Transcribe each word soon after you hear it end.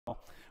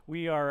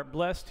We are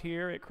blessed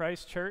here at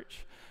Christ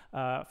Church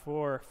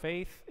for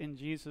faith in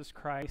Jesus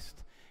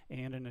Christ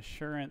and an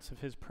assurance of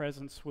his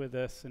presence with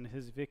us and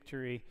his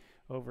victory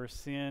over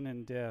sin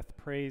and death.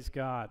 Praise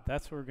God.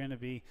 That's what we're going to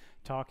be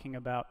talking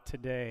about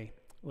today.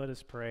 Let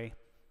us pray.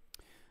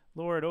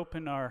 Lord,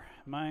 open our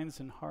minds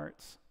and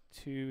hearts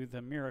to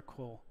the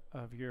miracle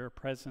of your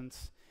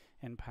presence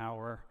and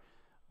power,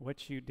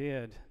 what you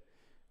did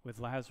with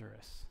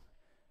Lazarus,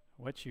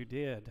 what you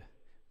did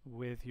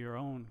with your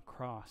own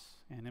cross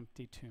and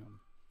empty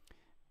tomb.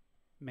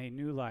 May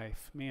new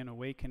life, may an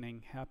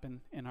awakening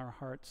happen in our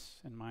hearts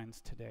and minds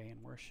today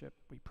in worship,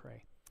 we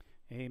pray.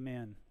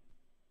 Amen.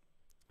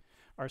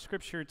 Our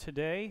scripture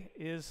today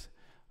is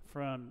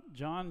from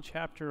John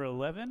chapter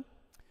 11.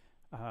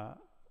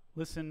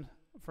 Listen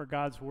for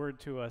God's word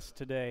to us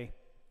today.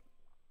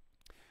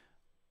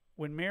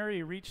 When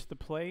Mary reached the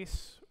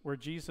place where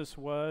Jesus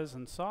was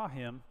and saw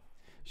him,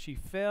 she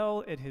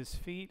fell at his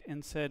feet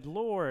and said,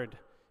 "Lord,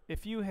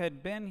 if you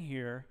had been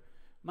here,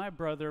 my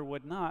brother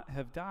would not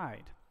have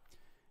died."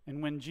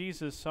 And when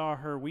Jesus saw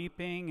her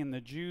weeping, and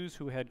the Jews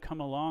who had come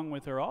along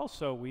with her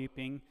also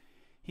weeping,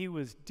 he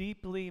was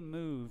deeply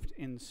moved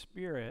in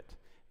spirit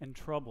and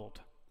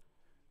troubled.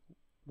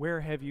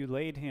 "Where have you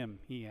laid him?"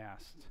 he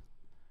asked.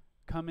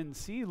 "Come and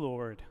see,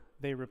 Lord,"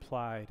 they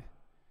replied.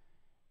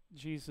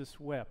 Jesus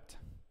wept.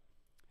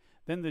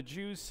 Then the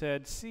Jews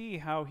said, "See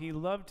how he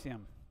loved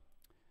him."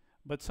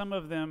 But some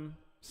of them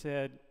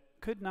said,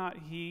 "Could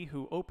not he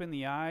who opened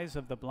the eyes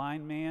of the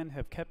blind man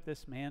have kept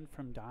this man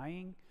from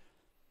dying?"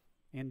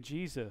 And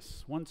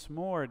Jesus, once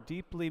more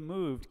deeply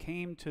moved,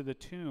 came to the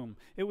tomb.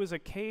 It was a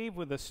cave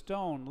with a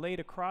stone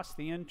laid across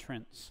the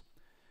entrance.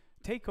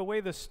 "Take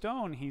away the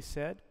stone," he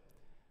said.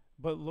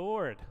 "But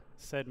Lord,"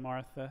 said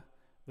Martha,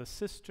 the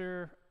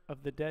sister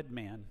of the dead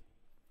man,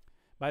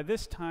 "by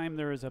this time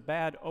there is a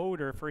bad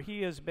odor, for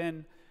he has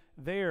been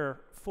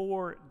there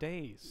 4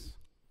 days."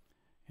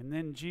 And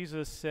then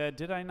Jesus said,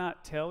 "Did I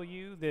not tell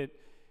you that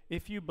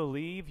if you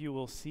believe, you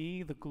will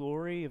see the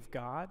glory of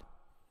God?"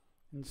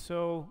 And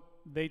so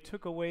they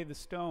took away the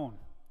stone.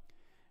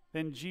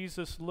 Then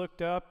Jesus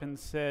looked up and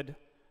said,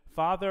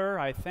 "Father,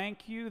 I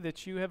thank you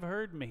that you have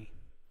heard me.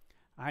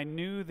 I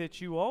knew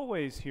that you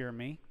always hear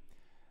me,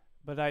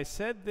 but I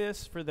said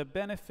this for the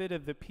benefit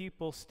of the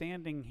people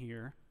standing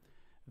here,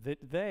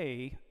 that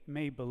they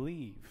may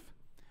believe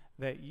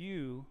that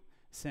you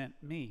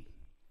sent me."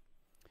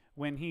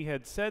 When he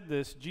had said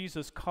this,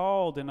 Jesus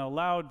called in a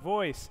loud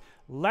voice,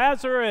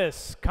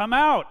 "Lazarus, come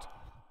out!"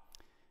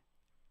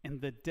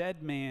 And the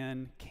dead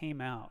man came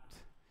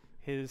out,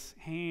 his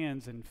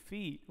hands and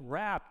feet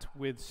wrapped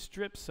with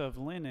strips of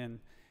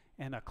linen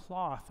and a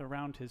cloth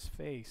around his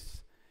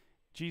face.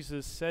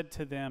 Jesus said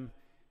to them,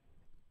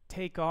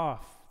 "Take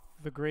off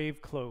the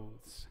grave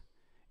clothes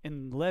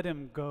and let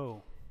him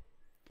go."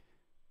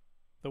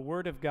 The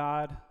word of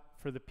God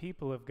for the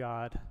people of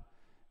God.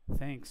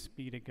 Thanks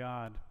be to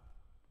God.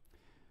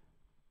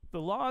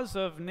 The laws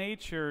of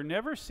nature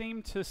never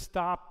seem to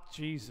stop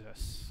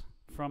Jesus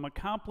from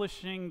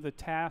accomplishing the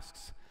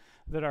tasks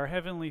that our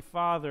Heavenly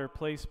Father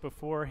placed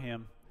before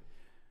him.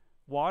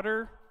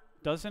 Water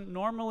doesn't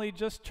normally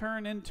just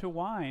turn into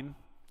wine,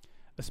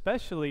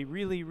 especially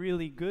really,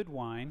 really good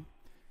wine.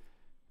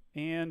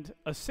 And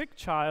a sick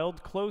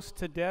child close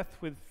to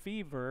death with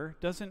fever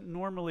doesn't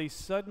normally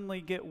suddenly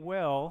get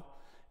well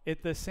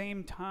at the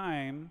same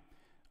time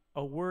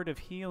a word of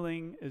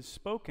healing is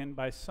spoken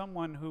by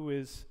someone who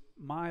is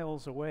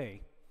miles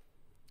away.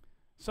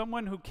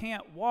 Someone who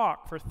can't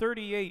walk for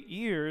 38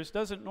 years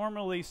doesn't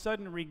normally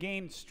suddenly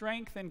regain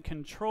strength and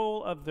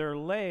control of their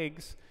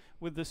legs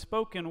with the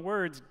spoken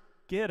words,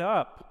 "Get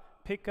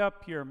up, pick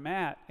up your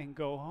mat, and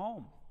go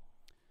home."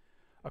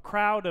 A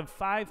crowd of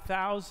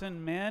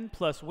 5,000 men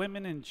plus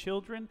women and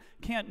children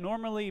can't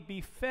normally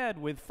be fed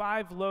with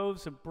 5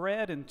 loaves of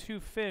bread and 2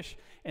 fish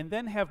and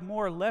then have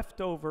more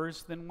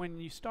leftovers than when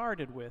you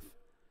started with.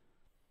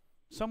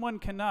 Someone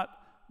cannot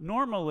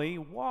normally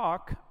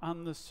walk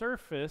on the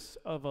surface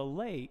of a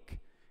lake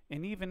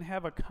and even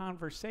have a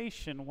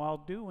conversation while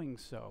doing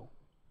so.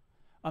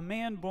 A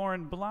man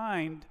born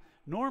blind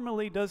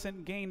normally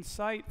doesn't gain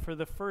sight for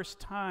the first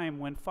time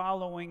when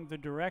following the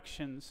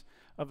directions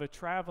of a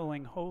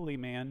traveling holy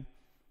man.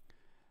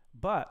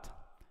 But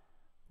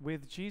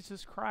with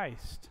Jesus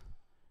Christ,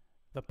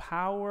 the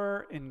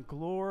power and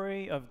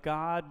glory of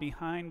God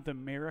behind the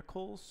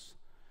miracles,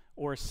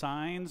 or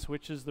signs,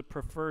 which is the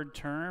preferred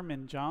term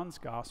in John's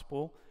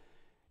gospel,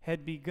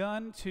 had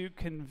begun to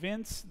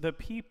convince the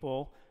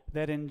people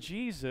that in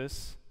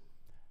Jesus,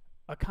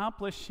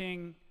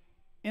 accomplishing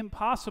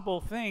impossible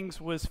things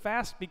was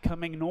fast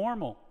becoming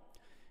normal.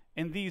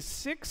 And these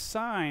 6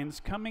 signs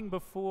coming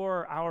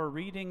before our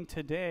reading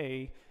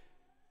today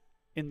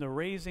in the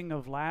raising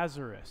of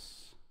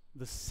Lazarus,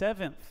 the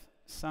 7th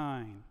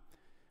sign,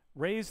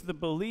 raised the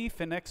belief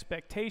and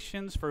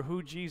expectations for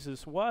who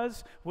Jesus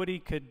was, what he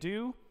could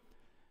do.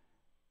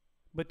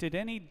 But did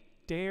any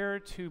dare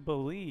to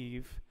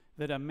believe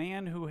that a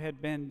man who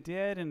had been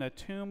dead in a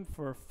tomb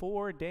for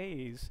 4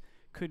 days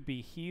could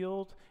be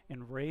healed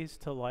and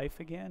raised to life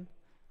again?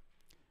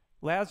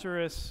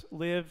 Lazarus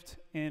lived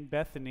in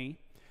Bethany,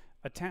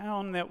 a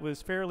town that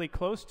was fairly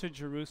close to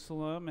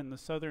Jerusalem in the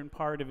southern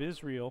part of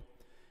Israel.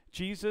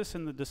 Jesus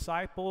and the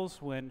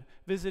disciples, when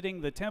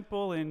visiting the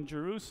temple in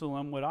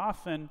Jerusalem, would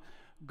often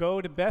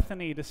go to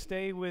Bethany to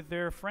stay with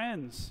their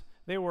friends.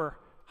 They were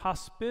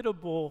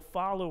hospitable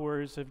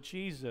followers of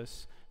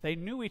Jesus. They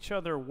knew each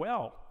other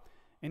well.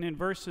 And in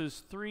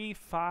verses 3,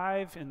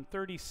 5, and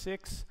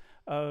 36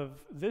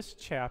 of this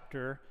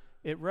chapter,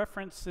 it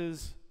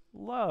references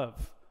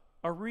love,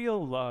 a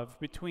real love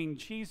between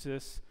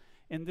Jesus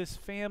and this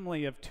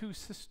family of two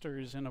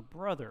sisters and a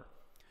brother.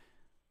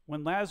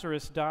 When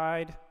Lazarus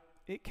died,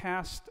 it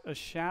cast a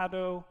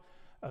shadow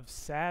of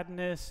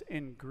sadness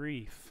and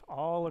grief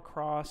all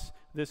across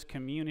this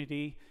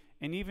community,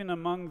 and even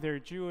among their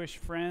Jewish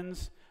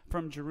friends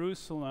from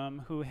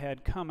Jerusalem who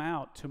had come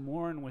out to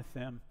mourn with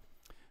them.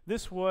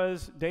 This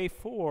was day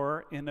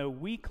 4 in a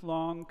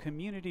week-long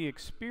community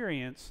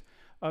experience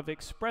of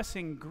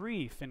expressing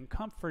grief and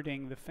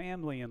comforting the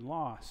family in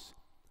loss.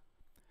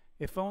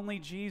 If only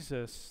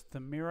Jesus,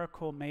 the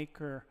miracle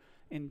maker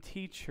and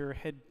teacher,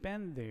 had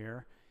been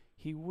there,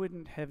 he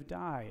wouldn't have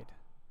died.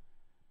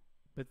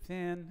 But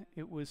then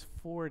it was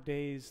 4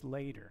 days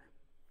later.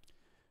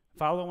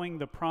 Following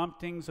the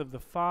promptings of the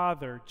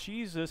Father,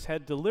 Jesus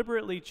had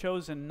deliberately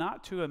chosen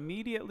not to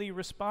immediately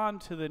respond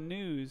to the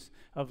news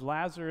of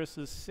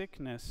Lazarus'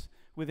 sickness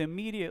with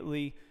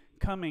immediately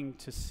coming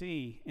to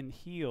see and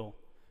heal.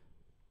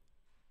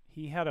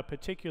 He had a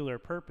particular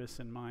purpose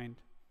in mind.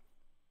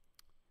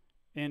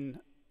 In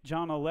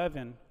John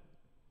 11,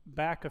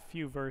 back a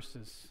few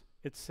verses,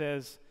 it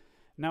says,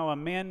 "Now a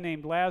man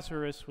named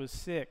Lazarus was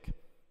sick.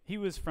 He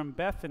was from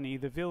Bethany,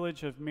 the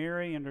village of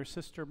Mary and her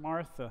sister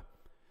Martha.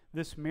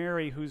 This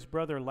Mary, whose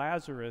brother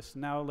Lazarus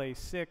now lay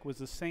sick, was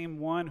the same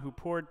one who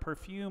poured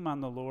perfume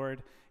on the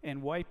Lord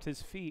and wiped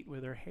his feet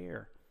with her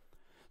hair.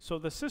 So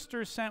the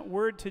sisters sent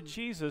word to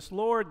Jesus,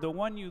 'Lord, the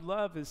one you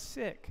love is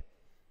sick.'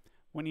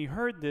 When he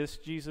heard this,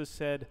 Jesus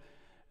said,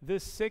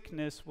 'This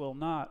sickness will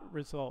not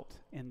result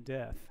in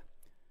death.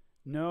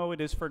 No,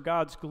 it is for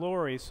God's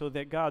glory, so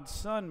that God's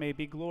Son may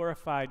be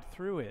glorified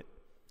through it.'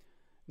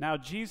 Now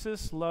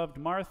Jesus loved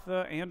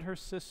Martha and her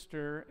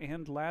sister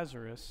and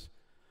Lazarus.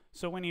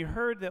 So when he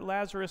heard that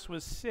Lazarus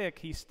was sick,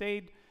 he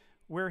stayed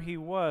where he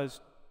was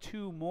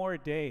 2 more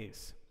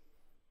days.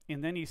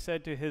 And then he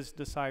said to his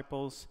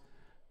disciples,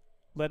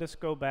 'Let us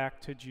go back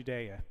to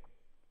Judea.'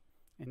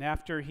 And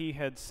after he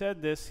had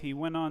said this, he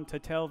went on to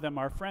tell them,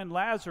 'Our friend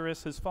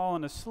Lazarus has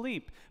fallen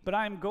asleep, but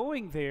I am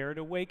going there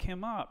to wake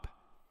him up.'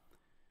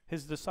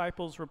 His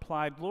disciples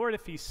replied, 'Lord,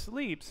 if he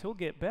sleeps, he'll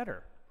get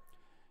better.'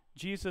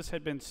 Jesus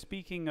had been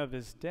speaking of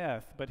his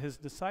death, but his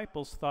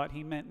disciples thought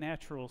he meant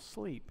natural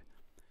sleep.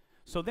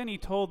 So then he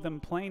told them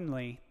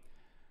plainly,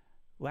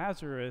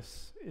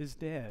 'Lazarus is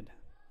dead,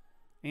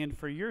 and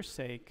for your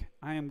sake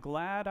I am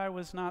glad I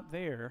was not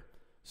there,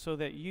 so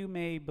that you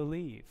may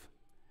believe.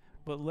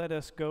 But let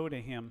us go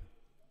to him.'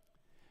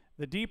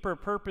 The deeper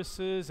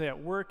purposes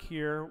at work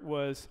here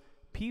was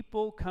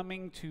people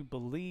coming to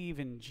believe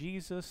in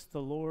Jesus,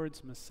 the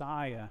Lord's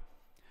Messiah,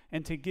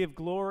 and to give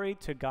glory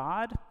to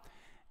God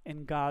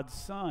and God's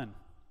Son.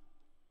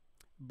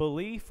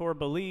 Belief or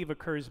believe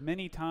occurs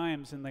many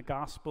times in the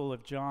Gospel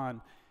of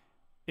John.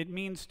 It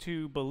means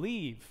to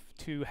believe,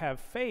 to have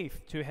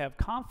faith, to have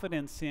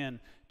confidence in,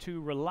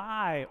 to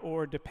rely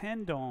or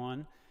depend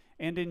on.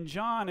 And in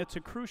John, it's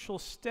a crucial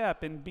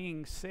step in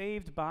being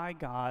saved by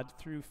God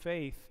through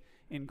faith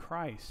in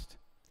Christ.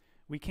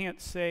 We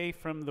can't say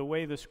from the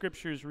way the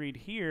scriptures read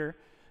here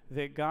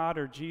that God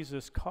or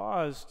Jesus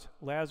caused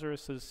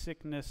Lazarus'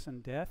 sickness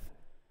and death,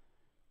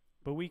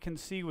 but we can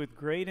see with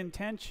great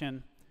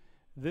intention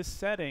this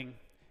setting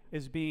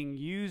is being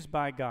used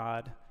by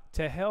God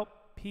to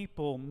help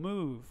people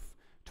move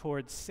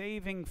towards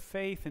saving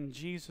faith in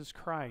Jesus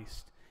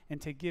Christ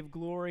and to give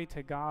glory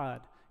to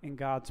God and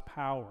God's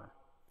power.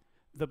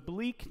 The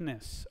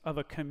bleakness of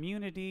a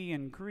community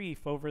in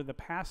grief over the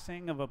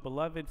passing of a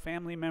beloved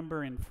family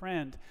member and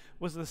friend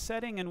was the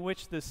setting in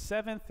which the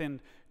 7th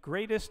and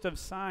greatest of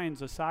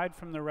signs, aside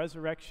from the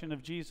resurrection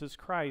of Jesus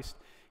Christ,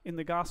 in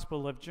the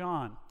Gospel of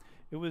John.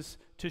 It was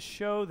to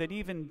show that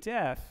even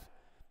death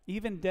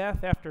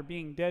after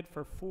being dead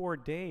for 4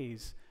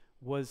 days,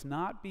 was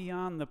not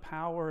beyond the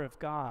power of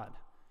God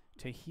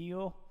to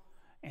heal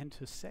and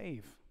to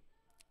save.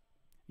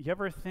 You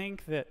ever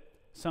think that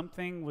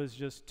something was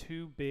just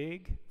too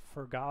big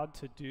for God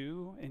to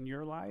do in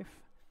your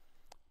life?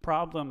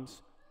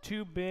 Problems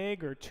too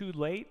big or too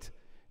late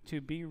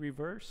to be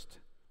reversed?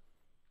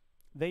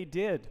 They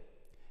did,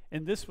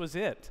 and this was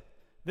it.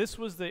 This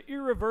was the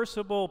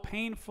irreversible,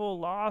 painful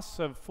loss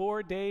of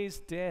 4 days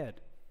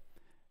dead.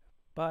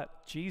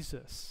 But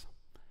Jesus,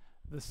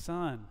 the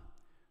Son,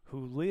 who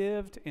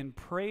lived and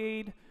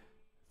prayed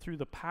through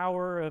the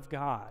power of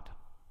God.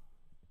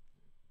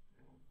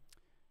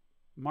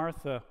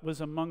 Martha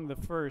was among the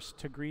first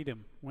to greet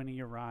him when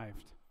he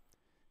arrived.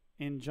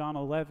 In John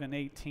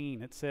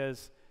 11:18, it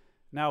says,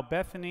 "Now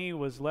Bethany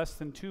was less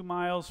than 2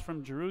 miles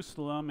from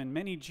Jerusalem, and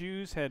many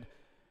Jews had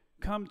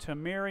come to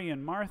Mary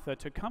and Martha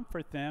to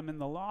comfort them in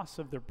the loss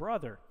of their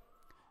brother.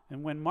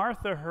 And when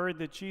Martha heard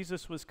that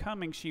Jesus was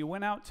coming, she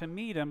went out to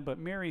meet him, but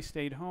Mary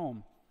stayed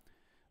home.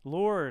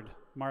 "Lord,"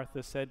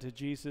 Martha said to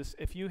Jesus,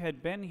 "if you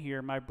had been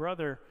here, my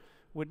brother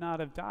would not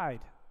have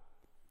died.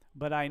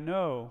 But I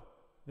know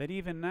that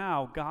even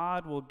now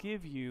God will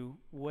give you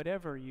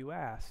whatever you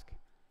ask."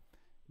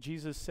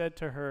 Jesus said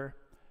to her,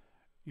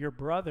 "Your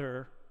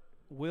brother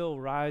will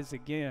rise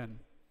again."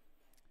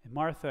 And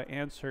Martha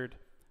answered,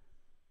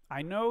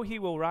 "I know he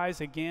will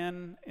rise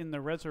again in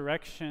the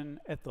resurrection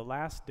at the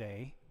last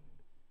day."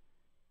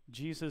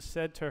 Jesus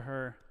said to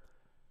her,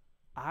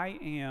 "I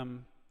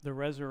am the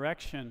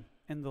resurrection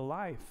and the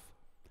life.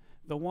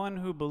 The one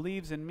who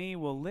believes in me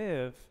will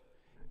live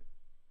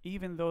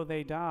even though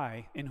they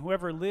die, and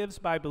whoever lives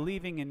by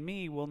believing in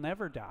me will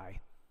never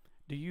die.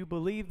 Do you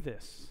believe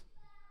this?"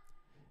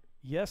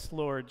 "Yes,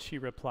 Lord," she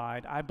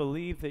replied. "I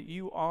believe that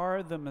you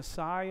are the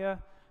Messiah,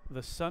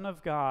 the Son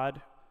of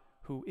God,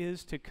 who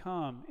is to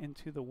come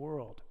into the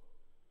world."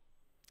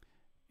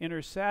 In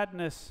her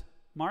sadness,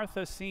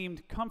 Martha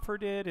seemed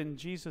comforted in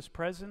Jesus'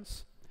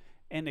 presence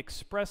and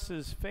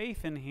expresses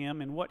faith in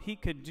him and what he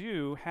could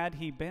do had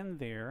he been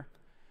there,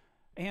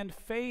 and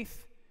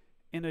faith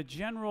in a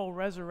general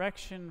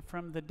resurrection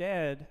from the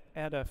dead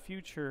at a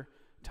future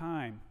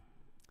time.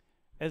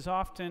 As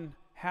often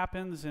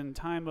happens in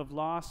time of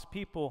loss,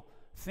 people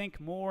think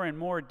more and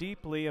more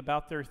deeply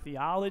about their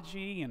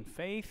theology and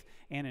faith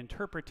and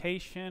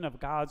interpretation of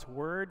God's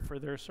word for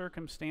their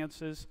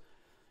circumstances.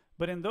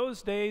 But in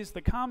those days,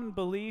 the common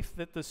belief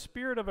that the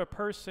spirit of a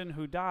person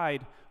who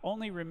died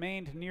only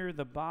remained near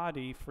the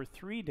body for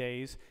 3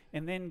 days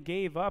and then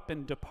gave up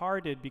and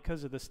departed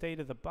because of the state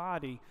of the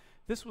body,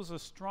 this was a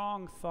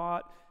strong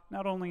thought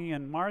not only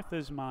in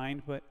Martha's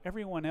mind, but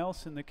everyone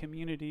else in the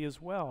community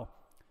as well.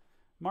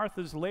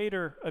 Martha's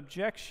later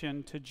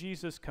objection to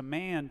Jesus'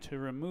 command to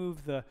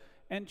remove the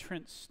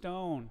entrance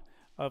stone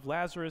of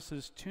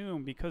Lazarus'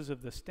 tomb because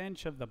of the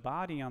stench of the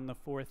body on the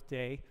 4th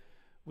day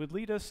would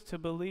lead us to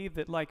believe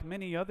that, like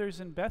many others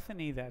in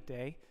Bethany that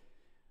day,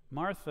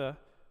 Martha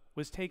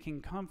was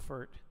taking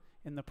comfort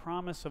in the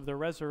promise of the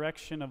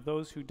resurrection of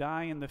those who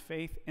die in the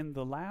faith in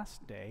the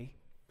last day,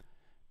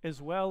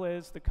 as well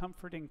as the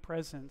comforting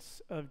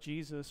presence of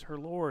Jesus, her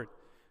Lord,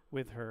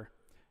 with her.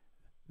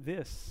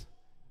 This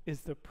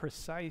is the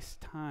precise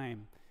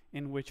time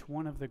in which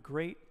one of the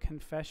great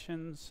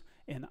confessions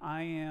and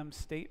I am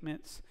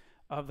statements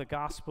of the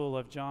Gospel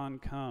of John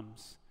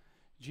comes.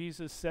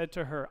 Jesus said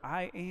to her,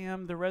 "I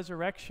am the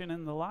resurrection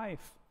and the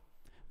life.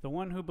 The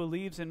one who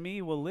believes in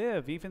me will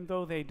live even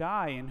though they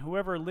die, and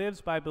whoever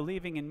lives by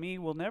believing in me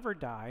will never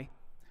die."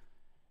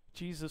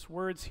 Jesus'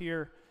 words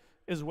here,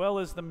 as well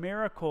as the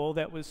miracle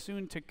that was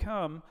soon to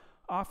come,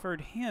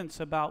 offered hints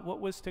about what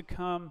was to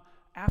come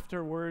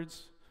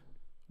afterwards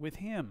with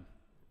him.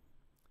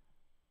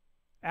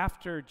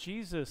 After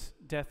Jesus'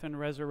 death and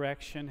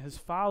resurrection, his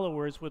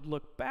followers would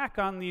look back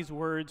on these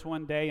words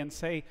one day and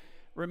say,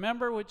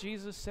 "Remember what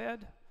Jesus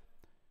said?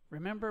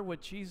 Remember what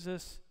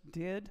Jesus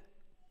did?"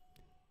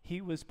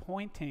 He was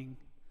pointing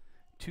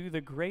to the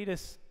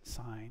greatest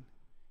sign,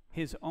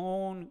 his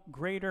own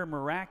greater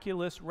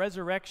miraculous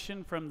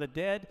resurrection from the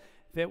dead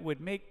that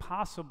would make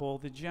possible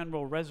the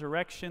general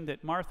resurrection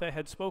that Martha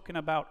had spoken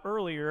about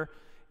earlier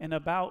and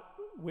about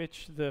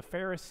which the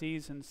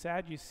Pharisees and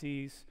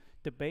Sadducees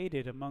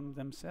debated among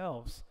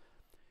themselves.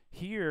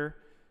 Here,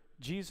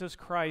 Jesus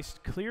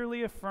Christ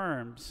clearly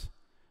affirms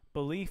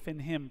belief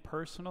in him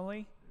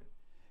personally,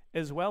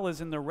 as well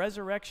as in the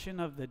resurrection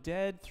of the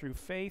dead through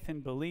faith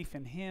and belief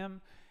in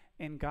him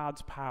and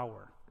God's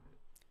power.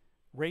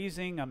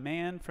 Raising a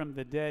man from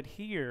the dead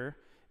here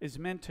is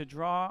meant to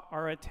draw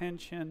our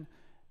attention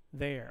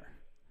there,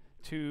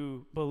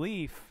 to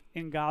belief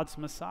in God's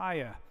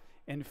Messiah,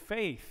 and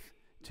faith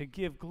to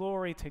give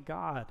glory to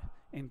God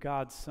and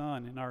God's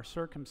Son in our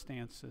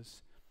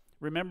circumstances.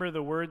 Remember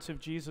the words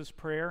of Jesus'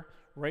 prayer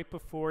right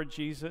before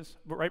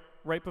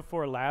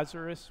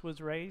Lazarus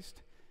was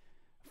raised?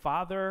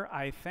 "Father,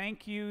 I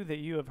thank you that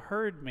you have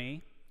heard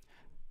me.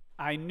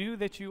 I knew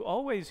that you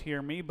always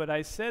hear me, but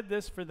I said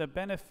this for the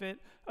benefit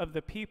of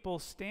the people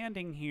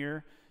standing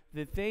here,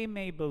 that they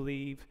may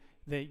believe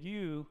that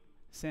you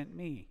sent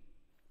me."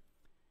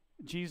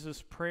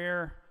 Jesus'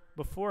 prayer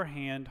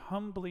beforehand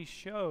humbly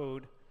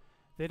showed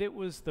that it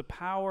was the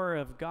power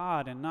of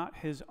God and not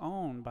his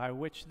own by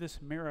which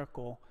this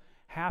miracle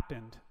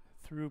happened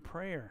through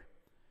prayer.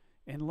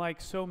 And like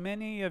so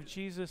many of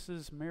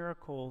Jesus'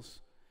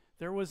 miracles,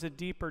 there was a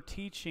deeper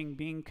teaching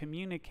being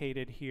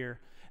communicated here,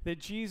 that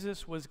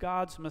Jesus was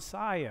God's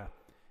Messiah,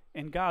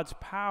 and God's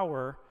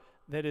power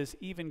that is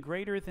even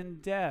greater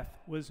than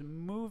death was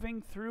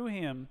moving through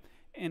him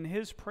in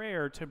his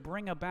prayer to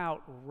bring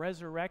about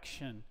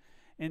resurrection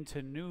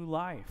into new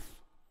life.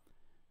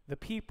 The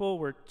people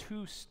were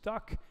too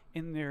stuck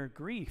in their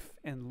grief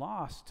and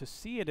loss to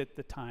see it at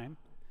the time,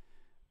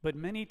 but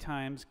many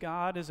times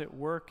God is at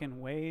work in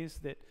ways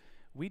that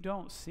we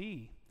don't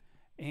see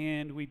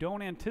and we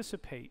don't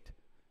anticipate,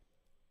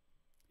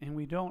 and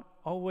we don't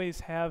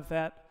always have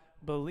that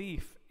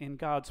belief in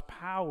God's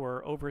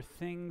power over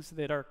things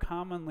that are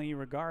commonly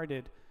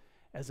regarded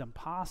as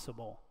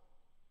impossible.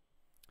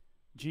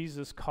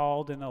 Jesus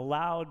called in a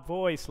loud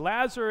voice,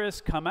 "Lazarus,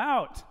 come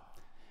out!"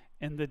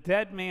 And the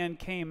dead man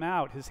came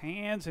out, his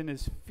hands and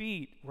his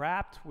feet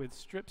wrapped with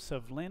strips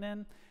of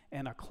linen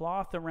and a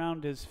cloth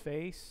around his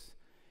face.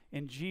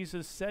 And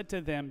Jesus said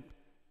to them,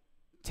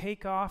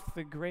 "Take off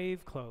the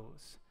grave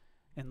clothes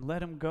and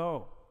let him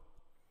go."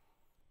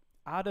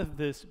 Out of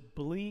this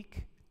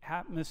bleak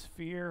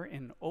atmosphere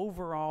and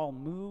overall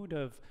mood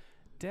of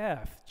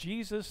death,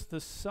 Jesus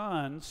the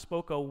Son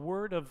spoke a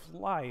word of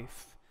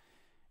life,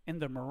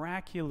 and the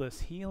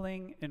miraculous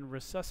healing and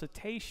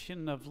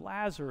resuscitation of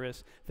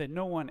Lazarus that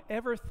no one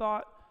ever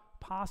thought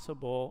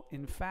possible,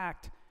 in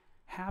fact,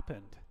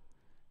 happened,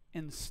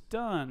 and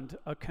stunned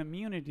a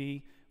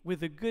community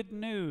with the good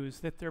news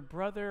that their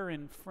brother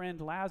and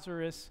friend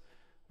Lazarus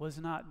was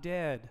not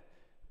dead,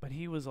 but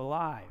he was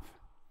alive.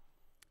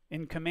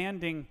 In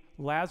commanding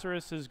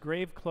Lazarus's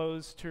grave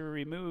clothes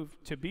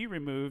to be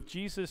removed,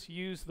 Jesus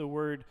used the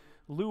word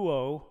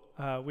luo,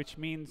 which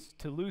means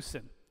to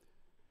loosen.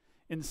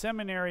 In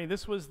seminary,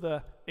 this was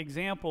the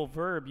example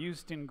verb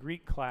used in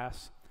Greek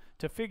class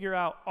to figure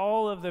out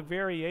all of the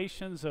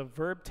variations of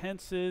verb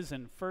tenses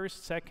in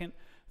first, second,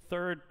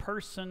 third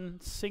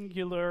person,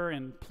 singular,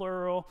 and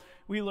plural.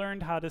 We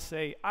learned how to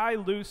say, "I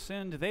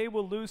loosened," "they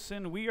will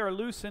loosen," "we are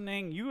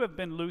loosening," "you have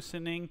been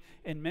loosening,"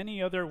 and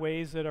many other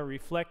ways that are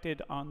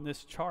reflected on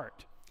this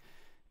chart.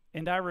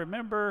 And I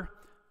remember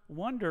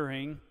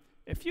wondering,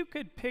 if you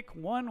could pick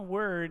one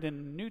word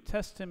in New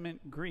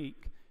Testament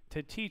Greek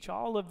to teach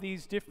all of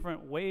these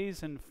different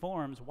ways and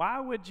forms, why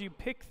would you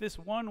pick this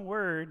one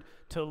word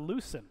to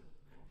loosen?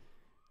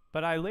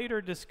 But I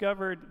later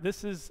discovered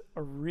this is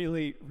a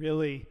really,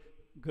 really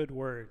good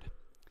word.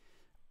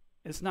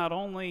 It's not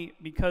only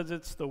because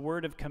it's the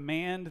word of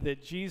command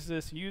that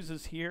Jesus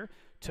uses here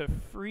to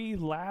free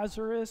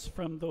Lazarus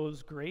from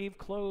those grave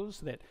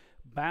clothes that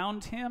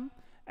bound him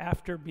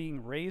after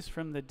being raised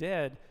from the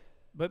dead,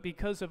 but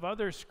because of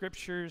other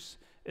scriptures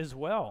as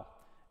well.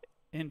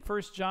 In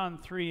 1 John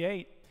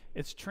 3:8,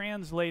 it's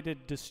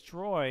translated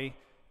destroy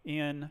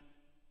in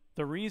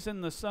the reason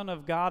the Son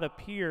of God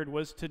appeared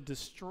was to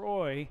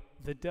destroy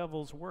the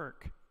devil's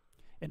work.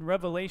 In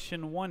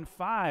Revelation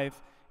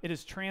 1:5, it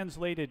is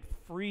translated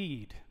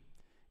freed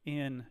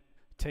in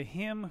to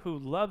him who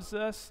loves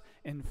us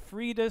and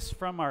freed us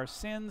from our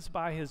sins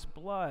by his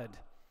blood.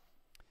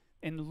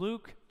 In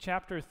Luke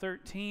chapter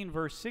 13,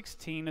 verse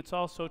 16, it's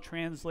also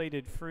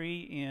translated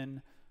free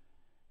in,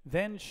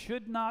 "Then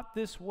should not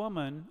this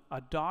woman, a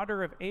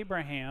daughter of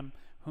Abraham,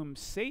 whom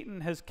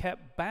Satan has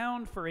kept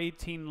bound for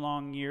 18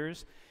 long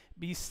years,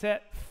 be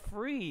set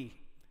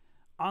free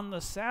on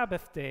the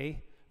Sabbath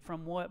day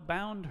from what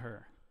bound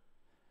her?"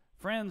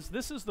 Friends,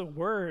 this is the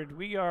word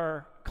we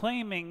are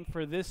claiming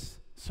for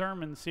this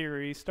sermon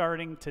series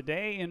starting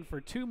today and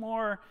for 2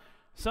 more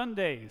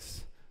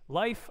Sundays,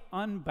 Life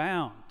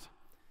Unbound.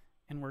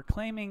 And we're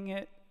claiming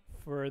it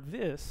for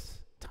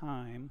this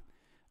time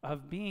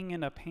of being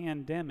in a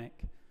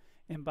pandemic,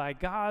 and by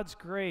God's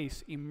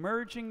grace,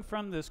 emerging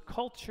from this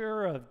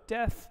culture of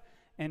death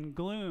and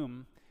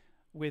gloom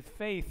with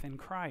faith in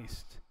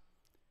Christ.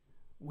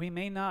 We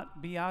may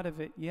not be out of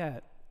it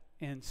yet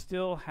and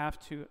still have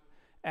to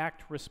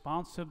act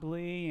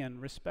responsibly and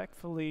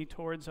respectfully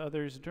towards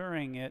others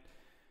during it,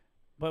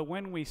 but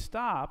when we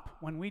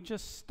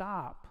just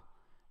stop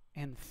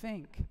and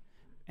think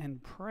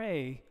and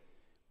pray,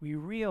 we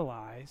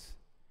realize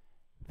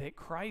that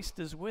Christ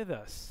is with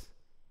us.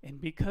 And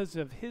because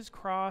of his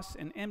cross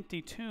and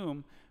empty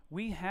tomb,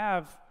 we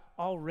have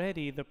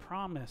already the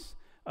promise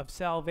of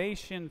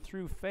salvation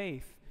through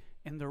faith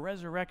in the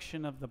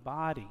resurrection of the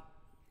body.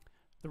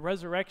 The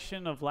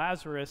resurrection of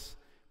Lazarus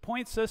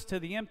points us to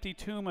the empty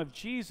tomb of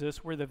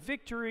Jesus, where the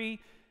victory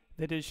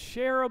that is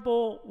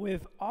shareable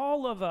with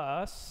all of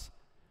us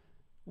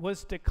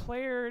was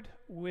declared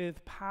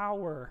with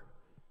power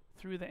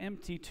through the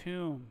empty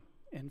tomb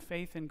and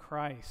faith in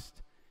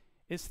Christ.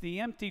 It's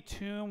the empty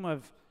tomb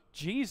of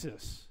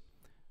Jesus,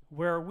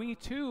 where we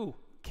too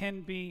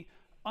can be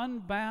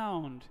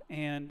unbound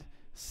and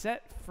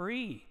set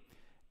free,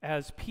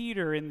 as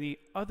Peter and the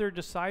other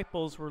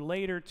disciples were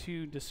later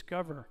to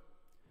discover.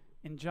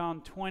 In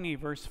John 20,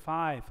 verse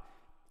 5,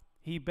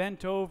 he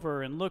bent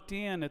over and looked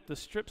in at the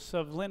strips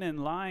of linen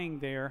lying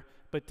there,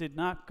 but did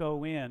not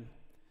go in.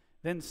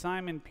 Then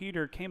Simon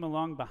Peter came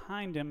along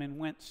behind him and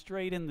went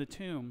straight in the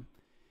tomb.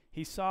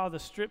 He saw the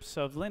strips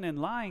of linen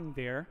lying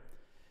there,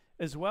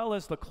 as well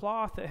as the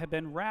cloth that had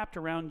been wrapped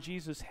around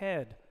Jesus'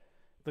 head.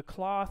 The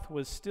cloth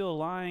was still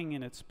lying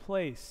in its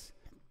place,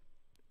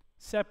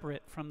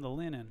 separate from the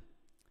linen.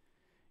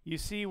 You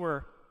see,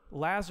 where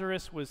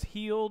Lazarus was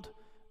healed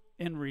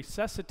and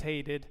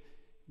resuscitated,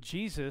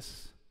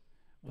 Jesus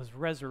was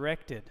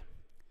resurrected.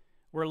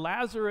 Where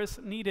Lazarus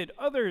needed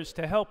others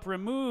to help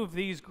remove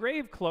these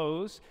grave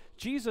clothes,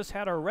 Jesus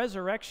had a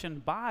resurrection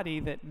body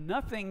that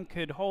nothing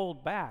could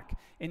hold back,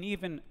 and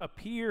even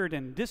appeared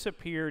and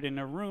disappeared in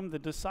a room the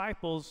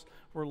disciples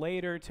were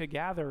later to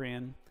gather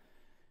in.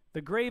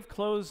 The grave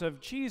clothes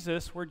of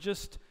Jesus were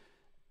just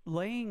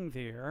laying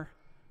there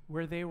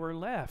where they were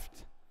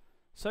left,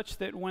 such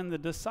that when the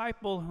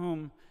disciple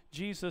whom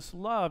Jesus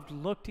loved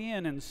looked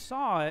in and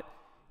saw it,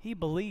 he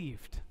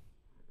believed.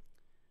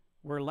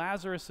 Where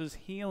Lazarus'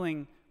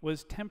 healing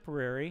was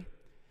temporary,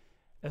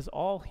 as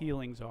all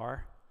healings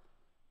are,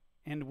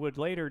 and would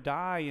later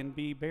die and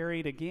be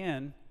buried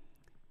again,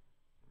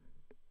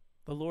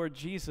 the Lord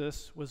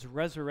Jesus was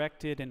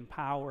resurrected in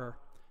power,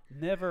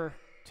 never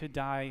to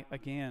die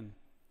again.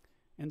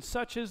 And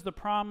such is the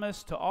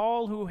promise to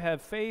all who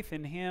have faith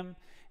in him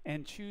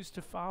and choose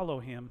to follow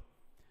him,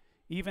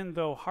 even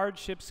though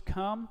hardships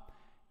come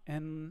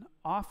and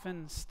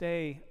often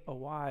stay a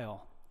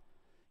while.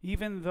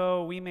 Even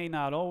though we may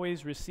not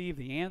always receive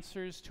the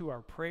answers to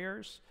our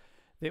prayers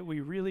that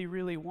we really,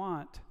 really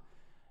want,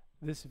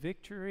 this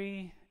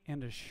victory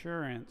and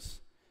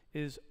assurance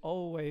is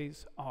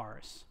always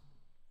ours.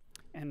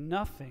 And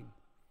nothing,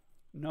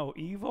 no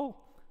evil,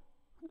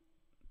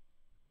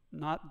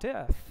 not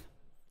death,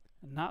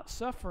 not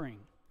suffering,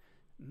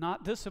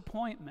 not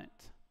disappointment,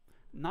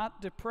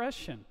 not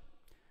depression,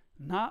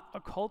 not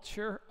a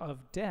culture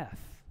of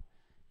death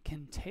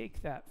can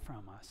take that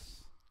from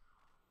us.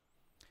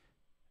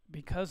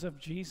 Because of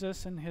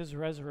Jesus and his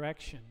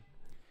resurrection,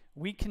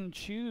 we can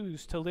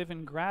choose to live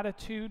in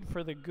gratitude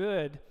for the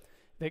good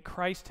that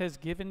Christ has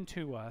given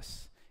to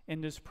us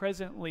and is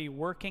presently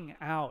working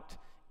out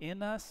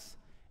in us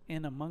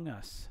and among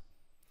us.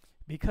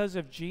 Because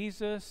of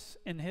Jesus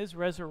and his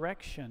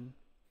resurrection,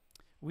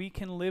 we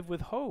can live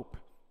with hope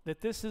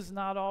that this is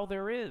not all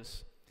there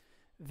is,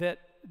 that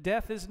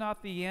death is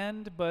not the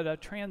end, but a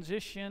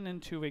transition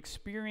into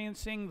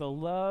experiencing the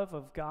love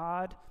of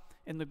God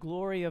and the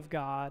glory of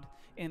God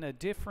in a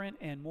different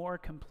and more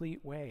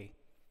complete way.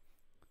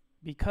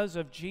 Because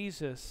of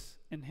Jesus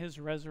and his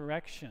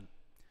resurrection,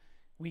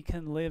 we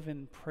can live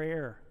in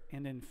prayer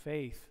and in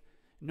faith,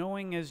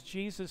 knowing as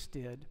Jesus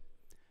did,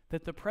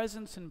 that the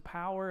presence and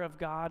power of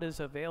God is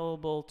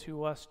available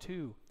to us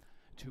too,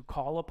 to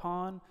call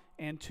upon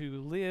and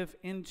to live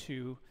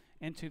into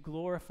and to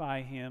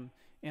glorify him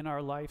in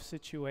our life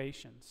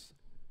situations.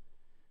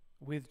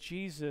 With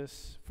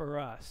Jesus for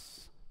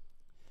us,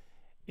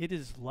 it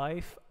is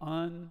life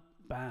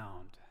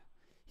unbound.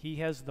 He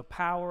has the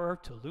power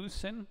to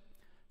loosen,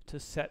 to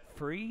set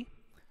free,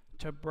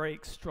 to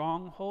break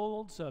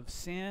strongholds of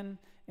sin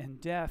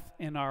and death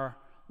in our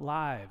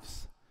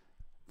lives.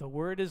 The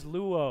word is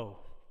luo.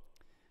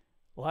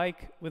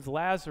 Like with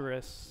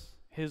Lazarus,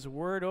 his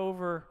word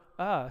over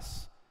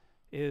us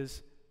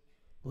is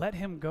let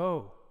him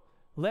go,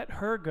 let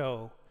her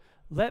go,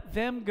 let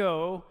them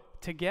go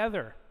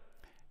together.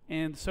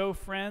 And so,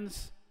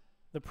 friends,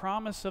 the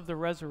promise of the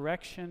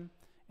resurrection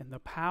and the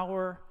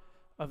power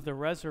of the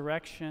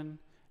resurrection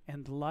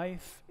and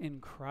life in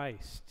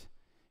Christ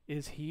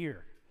is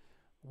here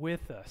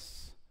with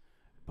us,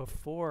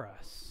 before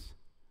us.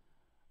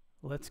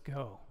 Let's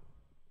go.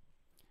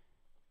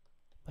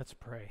 Let's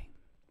pray.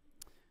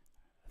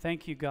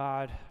 Thank you,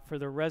 God, for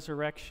the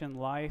resurrection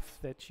life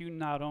that you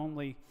not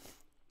only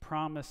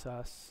promise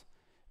us,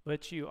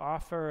 but you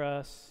offer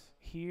us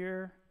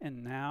here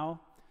and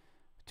now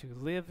to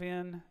live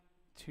in,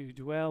 to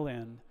dwell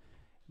in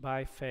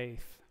by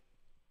faith.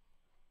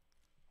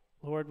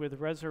 Lord, with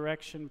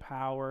resurrection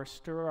power,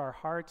 stir our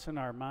hearts and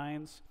our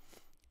minds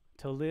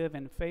to live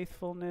in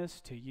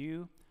faithfulness to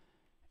you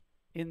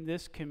in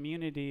this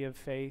community of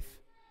faith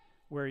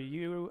where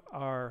you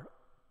are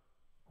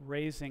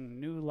raising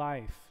new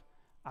life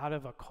out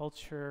of a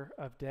culture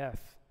of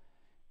death.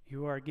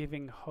 You are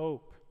giving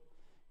hope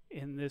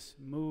in this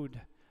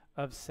mood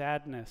of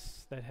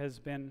sadness that has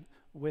been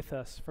with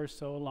us for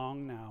so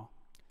long now.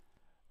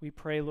 We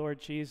pray,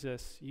 Lord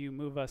Jesus, you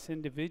move us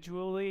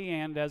individually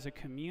and as a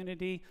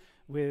community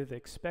with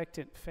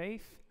expectant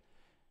faith,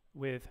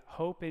 with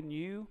hope in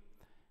you,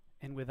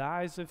 and with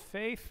eyes of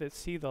faith that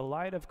see the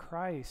light of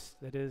Christ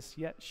that is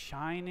yet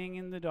shining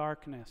in the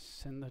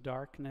darkness, and the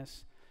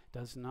darkness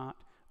does not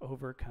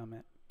overcome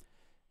it.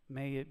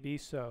 May it be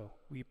so,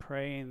 we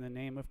pray in the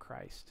name of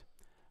Christ.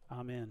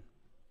 Amen.